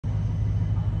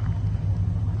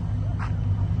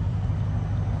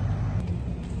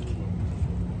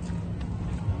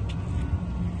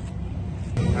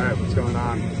Alright, what's going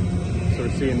on? So we're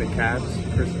seeing the Cavs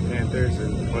versus the Panthers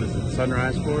in, what is it,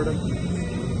 Sunrise, Florida?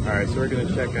 Alright, so we're going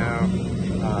to check out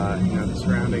the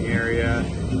surrounding area.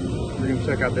 We're going to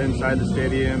check out the inside of the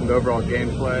stadium, the overall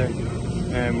gameplay,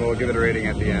 and we'll give it a rating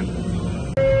at the end.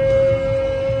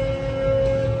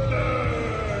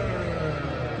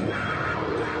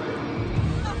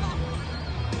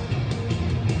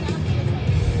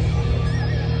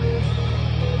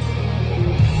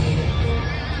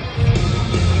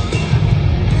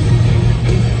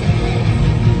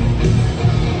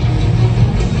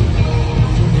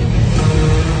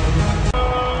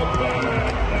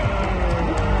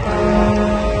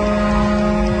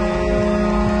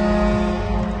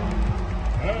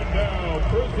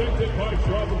 Presented by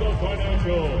Tropical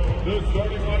Financial, the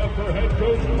starting lineup for head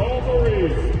coach Paul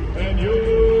Maurice and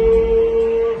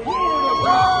your Florida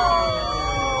Panthers.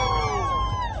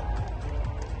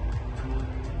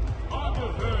 On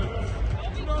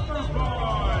defense, number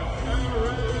 5,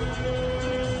 Aaron Eckler.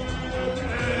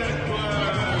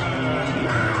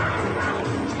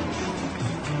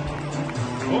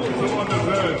 Also on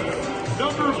defense,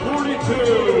 number 42,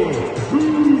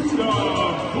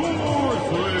 Gustav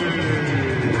Forsley.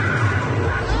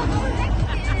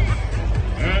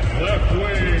 Left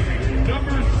wing,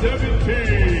 number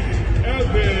 17,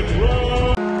 Evan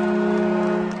Ross.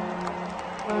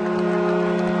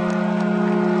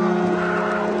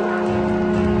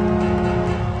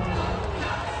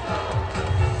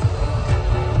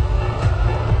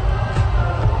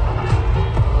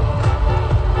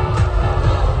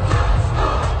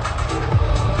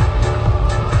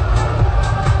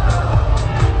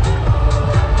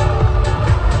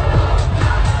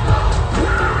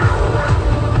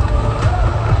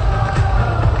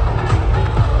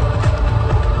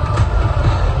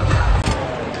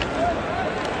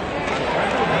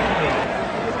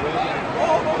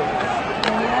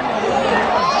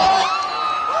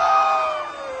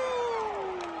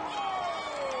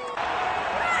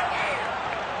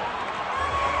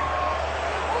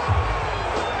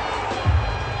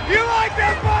 You like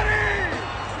that, buddy?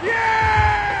 Yeah!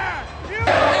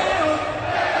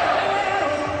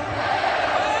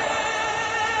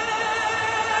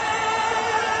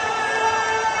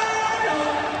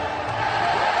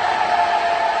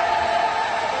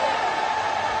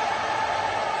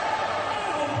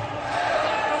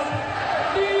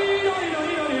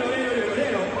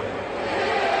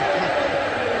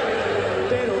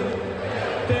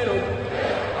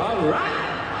 All right.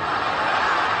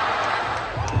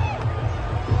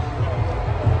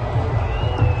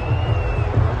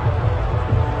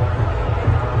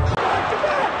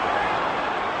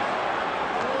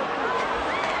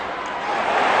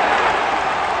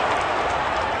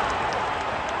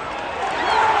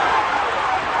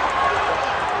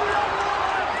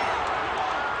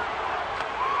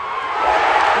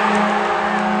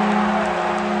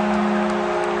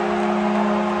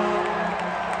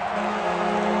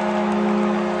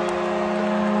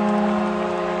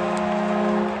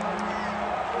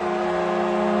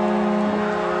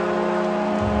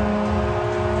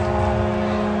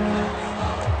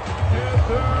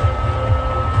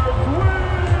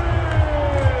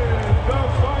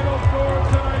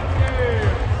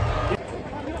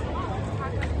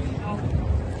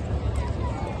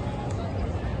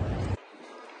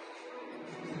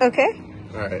 Okay.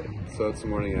 Alright, so it's the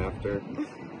morning after.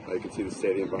 You can see the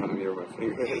stadium behind me where my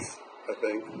finger is, I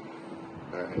think.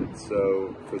 Alright,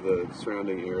 so for the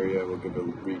surrounding area, we'll give a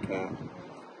recap.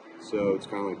 So it's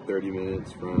kind of like 30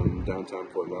 minutes from downtown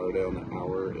Fort Lauderdale and an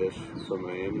hour-ish from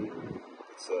Miami.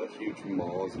 It's a huge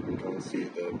mall, as you can kind of see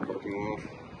the parking lot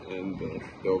and the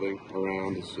building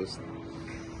around. It's just,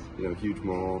 a huge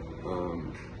mall.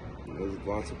 There's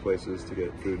lots of places to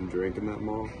get food and drink in that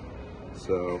mall.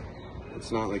 So it's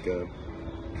not like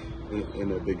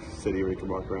in a big city where you can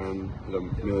walk around at a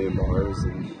million bars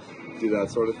and do that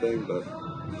sort of thing, but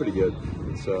pretty good.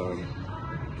 It's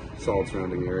solid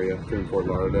surrounding area. If you're in Fort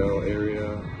Lauderdale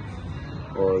area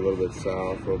or a little bit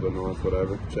south, a little bit north,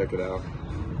 whatever, check it out.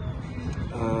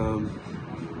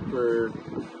 For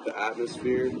the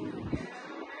atmosphere,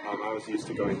 I was used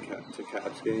to going to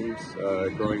Cavs games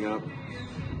growing up.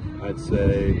 I'd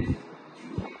say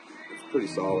it's pretty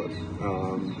solid.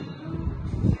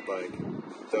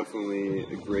 Definitely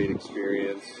a great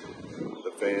experience.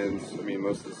 The fans,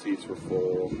 most of the seats were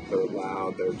full. They were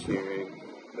loud, they were cheering.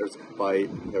 There was a fight,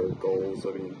 there were goals.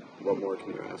 What more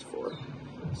can you ask for?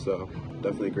 So,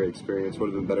 definitely a great experience. Would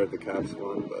have been better if the Cavs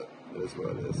won, but it is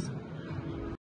what it is.